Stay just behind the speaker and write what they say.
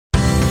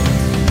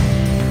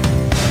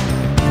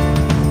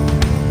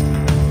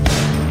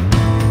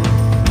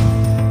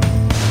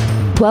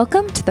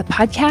Welcome to the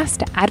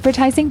Podcast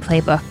Advertising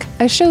Playbook,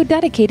 a show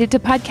dedicated to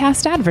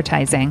podcast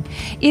advertising.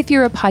 If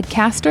you're a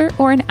podcaster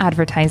or an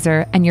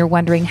advertiser and you're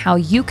wondering how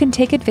you can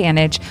take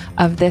advantage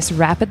of this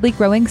rapidly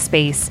growing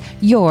space,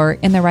 you're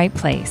in the right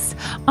place.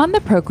 On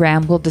the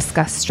program, we'll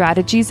discuss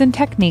strategies and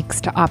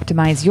techniques to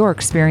optimize your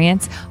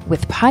experience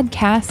with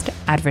podcast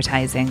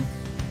advertising.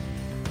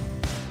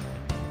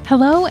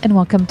 Hello, and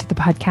welcome to the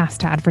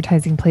Podcast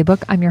Advertising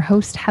Playbook. I'm your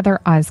host,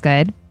 Heather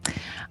Osgood.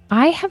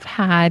 I have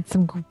had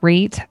some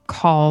great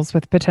calls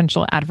with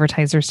potential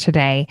advertisers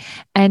today,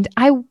 and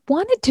I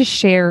wanted to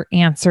share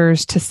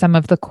answers to some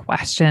of the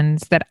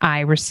questions that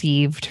I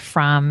received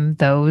from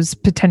those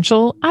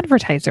potential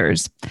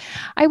advertisers.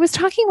 I was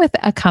talking with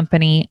a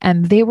company,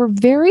 and they were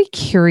very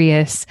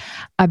curious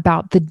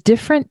about the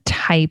different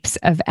types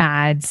of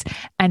ads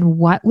and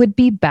what would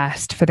be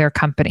best for their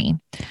company.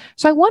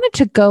 So I wanted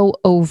to go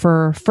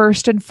over,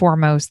 first and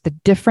foremost, the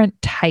different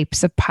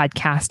types of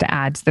podcast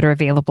ads that are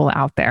available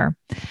out there.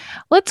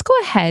 Let's go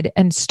ahead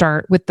and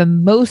start with the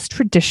most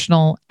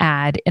traditional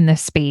ad in the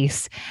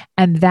space,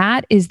 and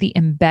that is the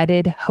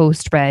embedded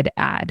host-read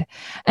ad.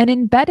 An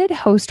embedded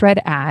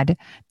host-read ad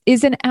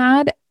is an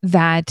ad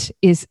that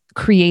is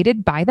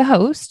created by the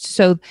host.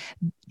 So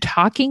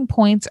talking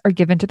points are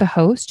given to the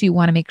host. You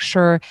want to make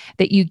sure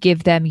that you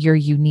give them your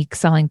unique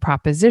selling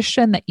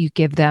proposition, that you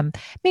give them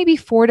maybe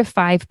 4 to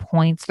 5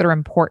 points that are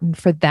important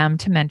for them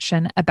to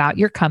mention about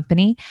your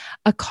company.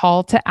 A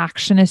call to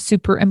action is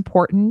super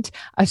important,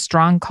 a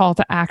strong call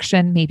to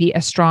action, maybe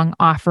a strong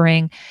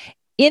offering.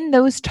 In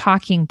those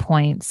talking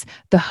points,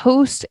 the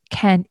host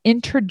can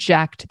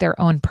interject their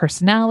own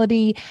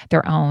personality,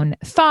 their own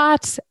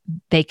thoughts.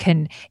 They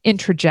can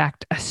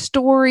interject a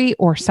story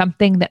or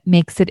something that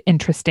makes it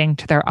interesting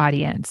to their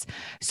audience.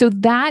 So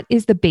that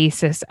is the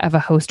basis of a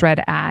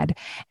host-read ad.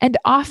 And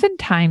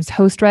oftentimes,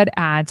 host-read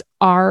ads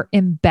are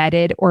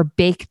embedded or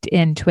baked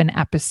into an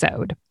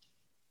episode.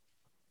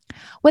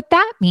 What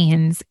that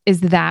means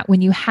is that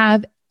when you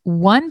have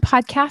one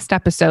podcast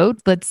episode,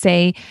 let's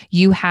say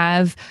you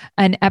have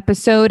an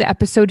episode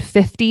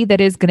 50 that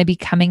is going to be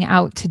coming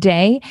out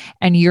today,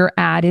 and your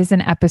ad is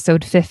in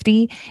episode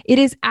 50, it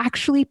is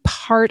actually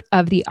part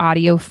of the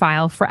audio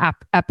file for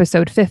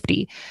episode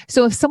 50.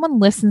 So if someone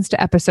listens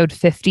to episode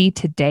 50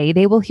 today,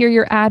 they will hear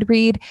your ad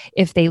read.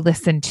 If they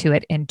listen to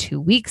it in 2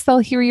 weeks, they'll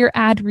hear your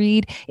ad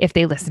read. If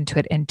they listen to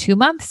it in 2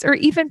 months, or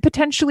even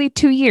potentially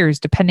 2 years,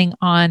 depending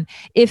on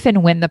if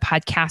and when the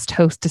podcast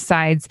host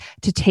decides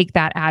to take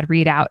that ad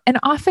read out. And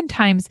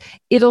oftentimes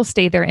it'll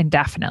stay there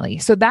indefinitely.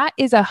 So that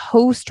is a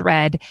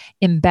host-read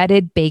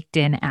embedded baked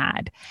in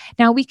ad.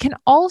 Now we can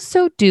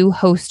also do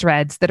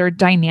host-reads that are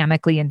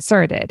dynamically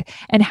inserted.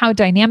 And how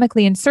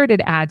dynamically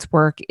inserted ads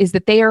work is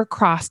that they are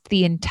across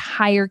the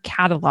entire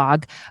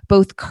catalog,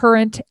 both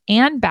current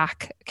and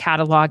back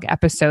catalog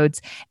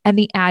episodes. And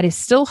the ad is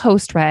still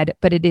host-read,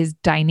 but it is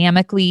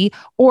dynamically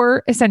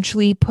or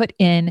essentially put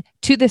in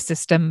to the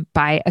system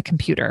by a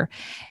computer.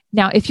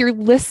 Now, if you're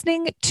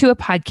listening to a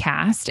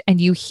podcast and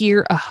you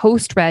hear a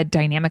host-read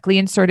dynamically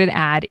inserted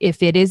ad,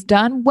 if it is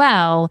done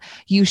well,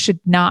 you should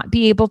not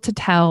be able to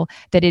tell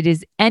that it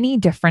is any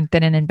different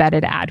than an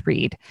embedded ad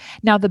read.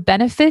 Now, the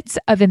benefits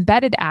of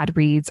embedded ad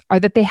reads are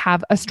that they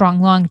have a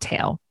strong long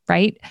tail,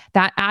 right?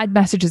 That ad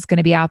message is going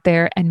to be out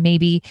there, and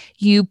maybe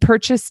you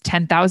purchase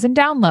 10,000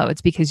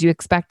 downloads because you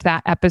expect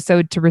that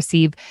episode to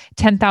receive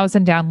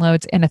 10,000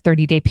 downloads in a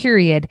 30-day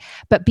period.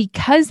 But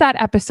because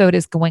that episode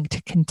is going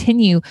to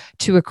continue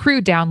to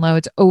accrue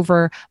downloads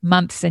over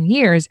months and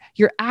years,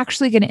 you're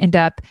actually going to end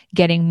up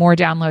getting more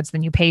downloads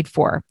than you paid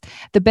for.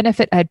 The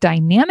benefit of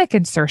dynamic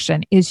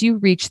insertion is you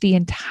reach the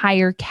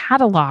entire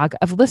catalog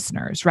of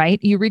listeners,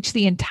 right? You reach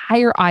the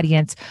entire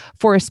audience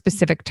for a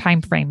specific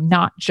time frame,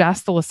 not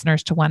just the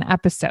listeners to one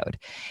episode.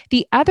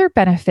 The other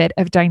benefit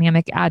of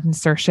dynamic ad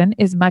insertion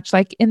is much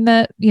like in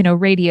the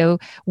radio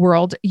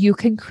world, you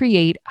can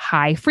create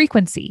high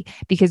frequency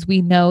because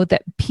we know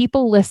that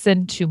people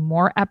listen to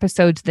more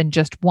episodes than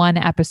just one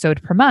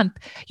episode per month.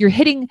 You're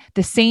hitting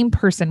the same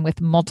person with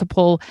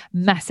multiple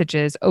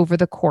messages over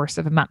the course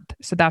of a month.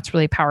 So that's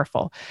really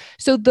powerful.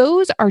 So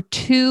those are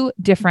two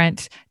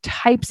different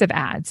types of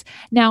ads.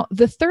 Now,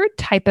 the third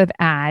type of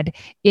ad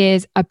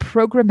is a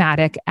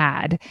programmatic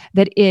ad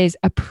that is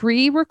a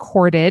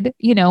pre-recorded,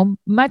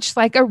 much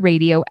like a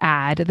radio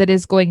ad that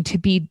is going to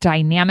be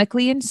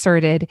dynamically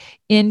inserted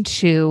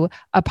into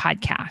a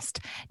podcast.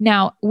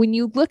 Now, when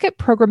you look at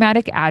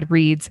programmatic ad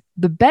reads,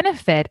 the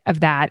benefit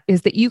of that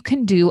is that you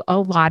can do a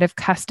lot of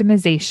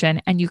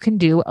customization and you can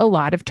do a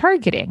lot of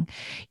targeting.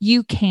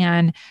 You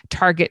can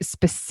target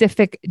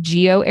specific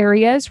geo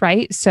areas,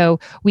 right? So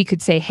we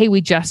could say, hey,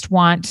 we just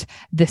want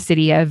the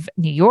city of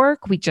New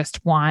York. We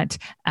just want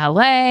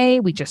LA.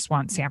 We just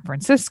want San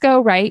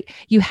Francisco, right?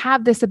 You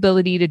have this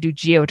ability to do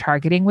geo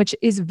targeting, which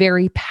is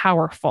very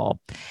powerful.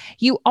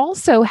 You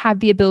also have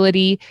the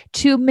ability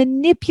to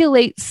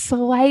manipulate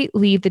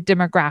slightly the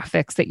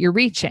demographics that you're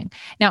reaching.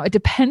 Now, it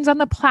depends on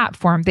the platform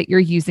that you're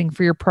using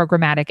for your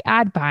programmatic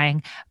ad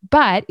buying,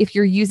 but if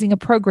you're using a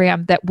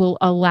program that will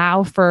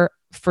allow for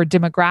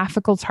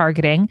demographical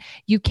targeting,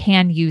 you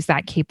can use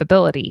that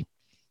capability.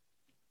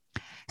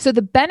 So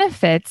the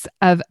benefits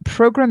of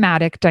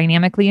programmatic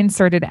dynamically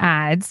inserted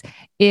ads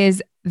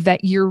is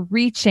that you're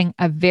reaching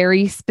a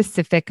very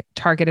specific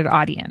targeted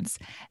audience.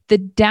 The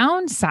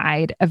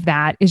downside of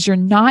that is you're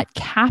not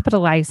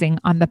capitalizing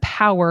on the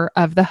power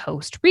of the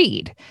host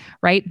read,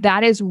 right?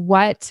 That is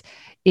what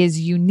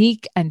is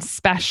unique and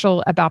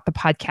special about the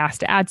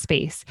podcast ad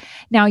space.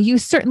 Now, you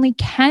certainly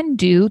can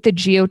do the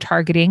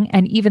geo-targeting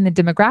and even the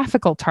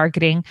demographical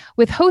targeting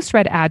with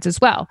host-read ads as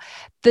well.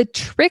 The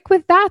trick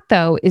with that,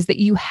 though, is that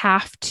you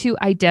have to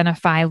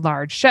identify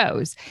large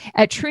shows.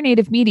 At True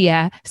Native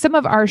Media, some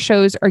of our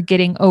shows are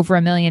getting over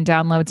 1 million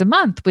downloads a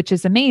month, which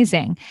is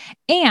amazing.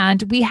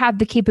 And we have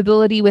the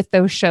capability with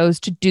those shows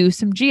to do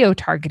some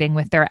geo-targeting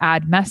with their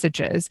ad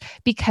messages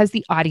because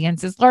the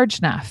audience is large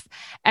enough.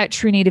 At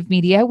True Native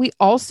Media, we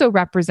also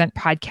represent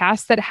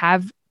podcasts that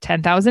have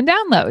 10,000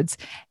 downloads.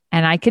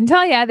 And I can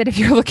tell you that if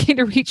you're looking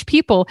to reach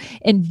people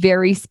in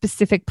very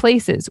specific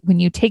places, when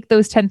you take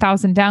those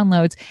 10,000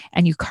 downloads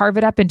and you carve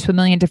it up into 1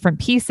 million different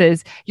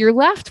pieces, you're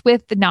left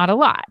with not a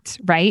lot,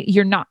 right?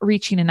 You're not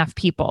reaching enough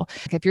people.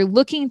 If you're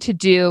looking to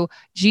do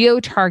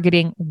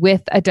geo-targeting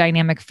with a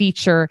dynamic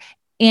feature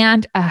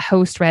and a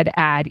host-read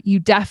ad, you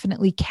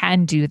definitely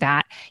can do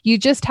that. You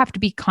just have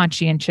to be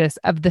conscientious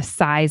of the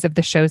size of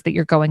the shows that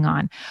you're going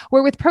on.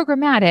 Where with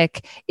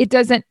programmatic, it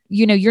doesn't,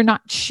 you're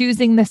not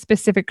choosing the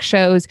specific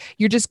shows.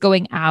 You're just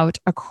going out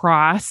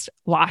across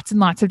lots and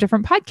lots of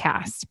different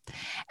podcasts.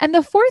 And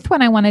the fourth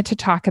one I wanted to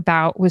talk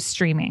about was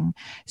streaming.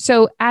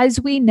 So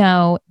as we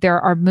know, there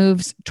are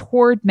moves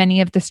toward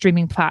many of the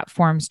streaming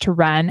platforms to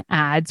run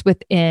ads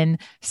within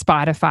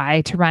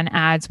Spotify, to run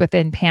ads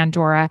within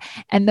Pandora,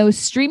 and those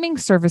streaming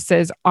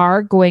services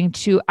are going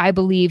to, I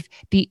believe,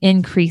 be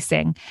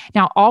increasing.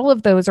 Now, all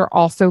of those are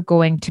also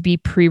going to be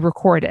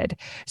pre-recorded.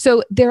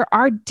 So there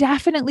are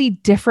definitely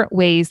different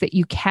ways that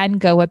you can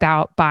go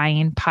about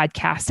buying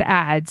podcast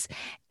ads.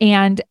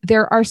 And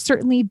there are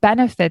certainly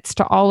benefits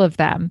to all of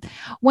them.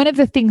 One of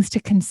the things to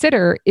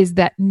consider is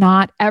that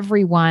not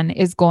everyone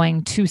is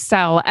going to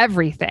sell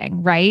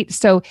everything, right?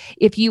 So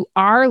if you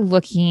are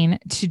looking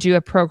to do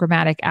a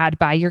programmatic ad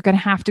buy, you're going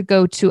to have to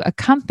go to a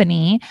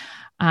company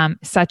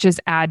such as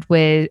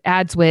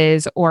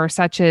AdsWiz, or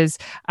such as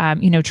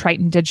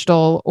Triton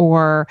Digital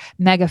or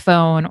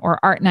Megaphone or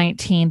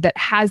Art19 that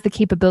has the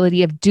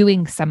capability of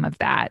doing some of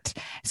that.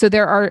 So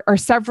there are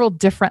several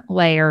different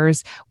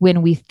layers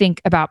when we think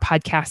about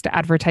podcast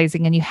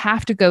advertising, and you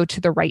have to go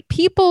to the right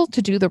people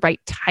to do the right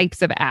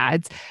types of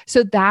ads.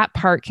 So that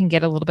part can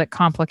get a little bit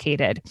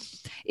complicated.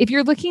 If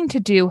you're looking to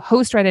do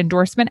host-read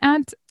endorsement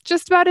ads,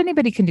 just about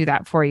anybody can do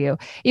that for you.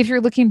 If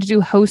you're looking to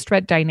do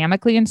host-read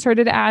dynamically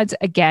inserted ads,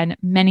 again,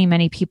 many,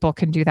 many people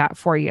can do that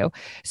for you.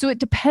 So it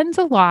depends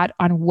a lot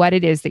on what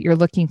it is that you're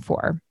looking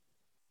for.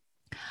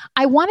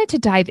 I wanted to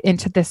dive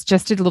into this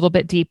just a little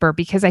bit deeper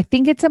because I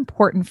think it's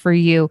important for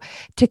you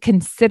to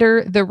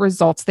consider the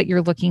results that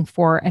you're looking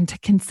for and to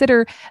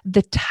consider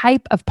the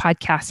type of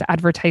podcast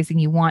advertising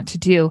you want to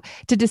do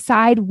to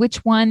decide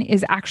which one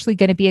is actually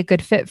going to be a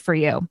good fit for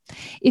you.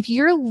 If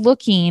you're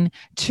looking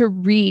to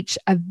reach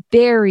a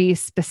very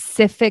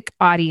specific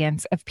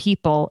audience of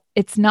people,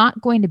 it's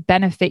not going to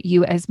benefit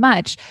you as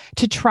much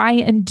to try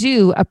and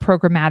do a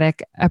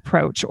programmatic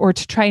approach or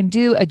to try and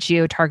do a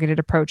geo-targeted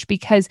approach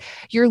because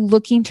you're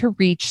looking to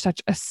reach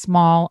such a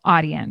small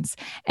audience.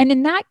 And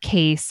in that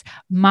case,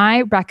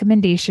 my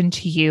recommendation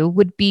to you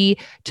would be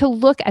to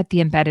look at the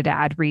embedded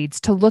ad reads,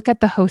 to look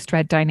at the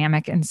host-read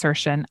dynamic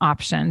insertion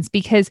options,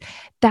 because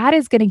that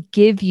is going to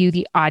give you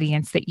the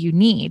audience that you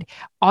need.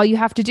 All you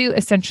have to do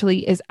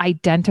essentially is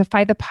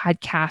identify the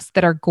podcasts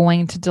that are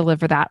going to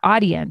deliver that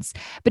audience.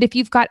 But if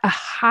you've got a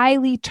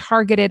highly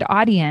targeted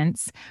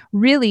audience,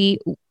 really,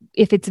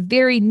 if it's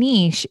very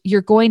niche,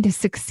 you're going to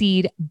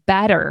succeed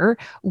better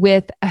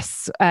with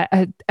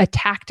a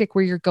tactic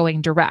where you're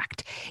going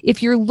direct.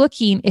 If you're a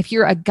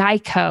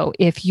Geico,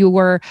 if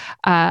you're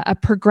a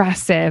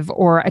Progressive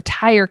or a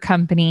tire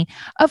company,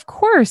 of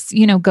course,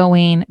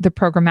 going the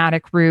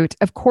programmatic route,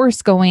 of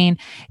course, going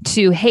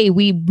to, hey,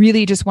 we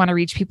really just want to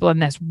reach people in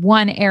this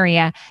one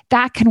area,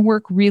 that can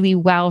work really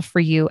well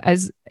for you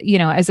as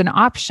an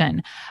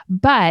option.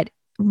 But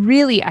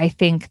really, I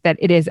think that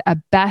it is a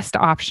best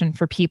option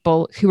for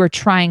people who are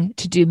trying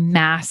to do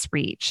mass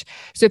reach.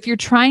 So if you're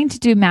trying to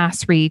do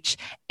mass reach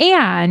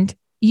and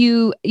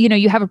you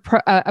have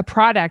a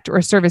product or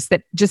a service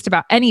that just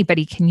about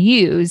anybody can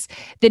use,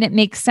 then it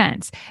makes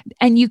sense.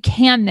 And you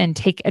can then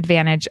take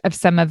advantage of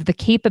some of the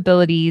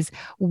capabilities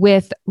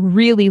with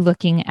really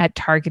looking at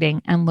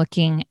targeting and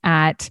looking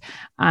at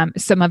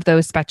some of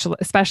those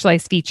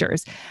specialized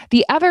features.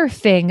 The other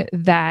thing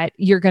that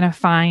you're going to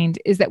find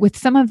is that with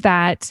some of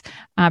that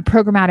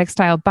programmatic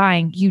style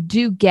buying, you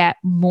do get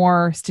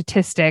more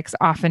statistics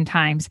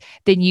oftentimes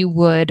than you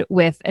would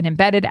with an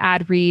embedded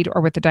ad read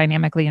or with a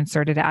dynamically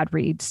inserted ad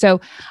read. read. So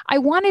I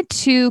wanted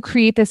to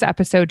create this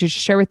episode to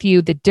share with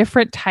you the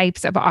different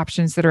types of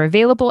options that are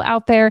available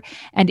out there.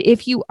 And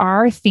if you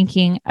are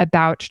thinking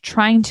about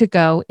trying to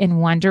go in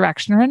one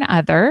direction or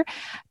another,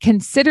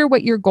 consider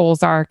what your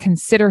goals are,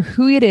 consider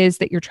who it is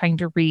that you're trying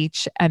to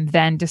reach, and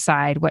then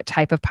decide what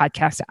type of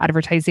podcast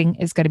advertising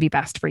is going to be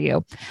best for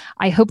you.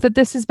 I hope that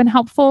this has been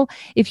helpful.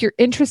 If you're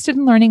interested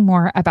in learning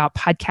more about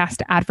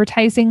podcast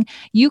advertising,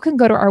 you can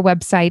go to our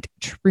website,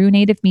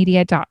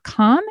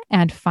 truenativemedia.com,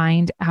 and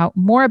find out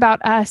more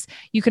about us.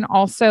 You can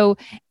also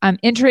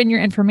enter in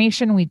your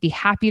information. We'd be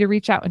happy to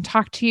reach out and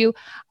talk to you.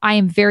 I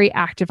am very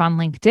active on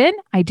LinkedIn.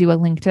 I do a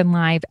LinkedIn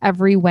Live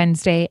every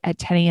Wednesday at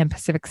 10 a.m.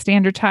 Pacific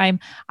Standard Time.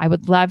 I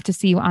would love to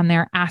see you on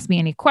there. Ask me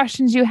any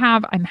questions you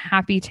have. I'm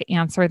happy to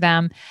answer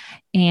them.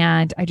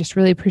 And I just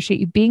really appreciate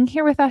you being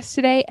here with us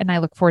today. And I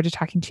look forward to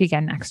talking to you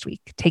again next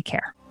week. Take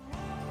care.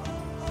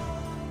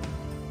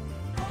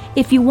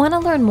 If you want to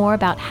learn more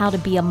about how to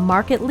be a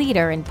market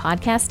leader in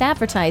podcast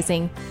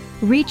advertising,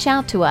 reach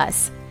out to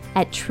us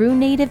at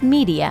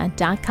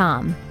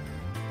truenativemedia.com.